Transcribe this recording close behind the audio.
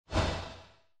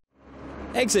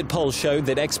Exit polls showed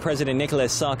that ex-President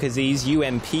Nicolas Sarkozy's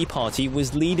UMP party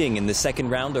was leading in the second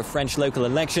round of French local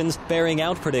elections, bearing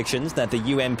out predictions that the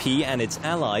UMP and its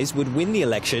allies would win the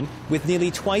election with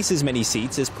nearly twice as many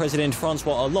seats as President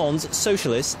Francois Hollande's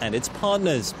Socialists and its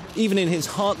partners. Even in his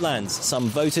heartlands, some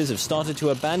voters have started to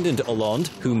abandon Hollande,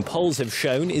 whom polls have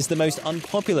shown is the most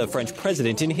unpopular French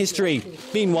president in history.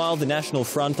 Meanwhile, the National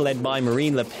Front, led by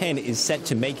Marine Le Pen, is set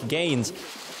to make gains.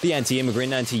 The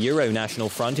anti-immigrant, anti-Euro National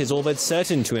Front is all but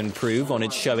certain to improve on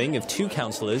its showing of 2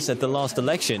 councillors at the last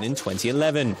election in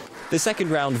 2011. The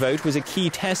second-round vote was a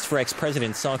key test for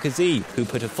ex-President Sarkozy, who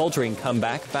put a faltering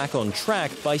comeback back on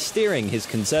track by steering his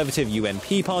conservative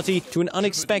UMP party to an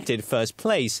unexpected first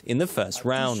place in the first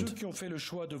round.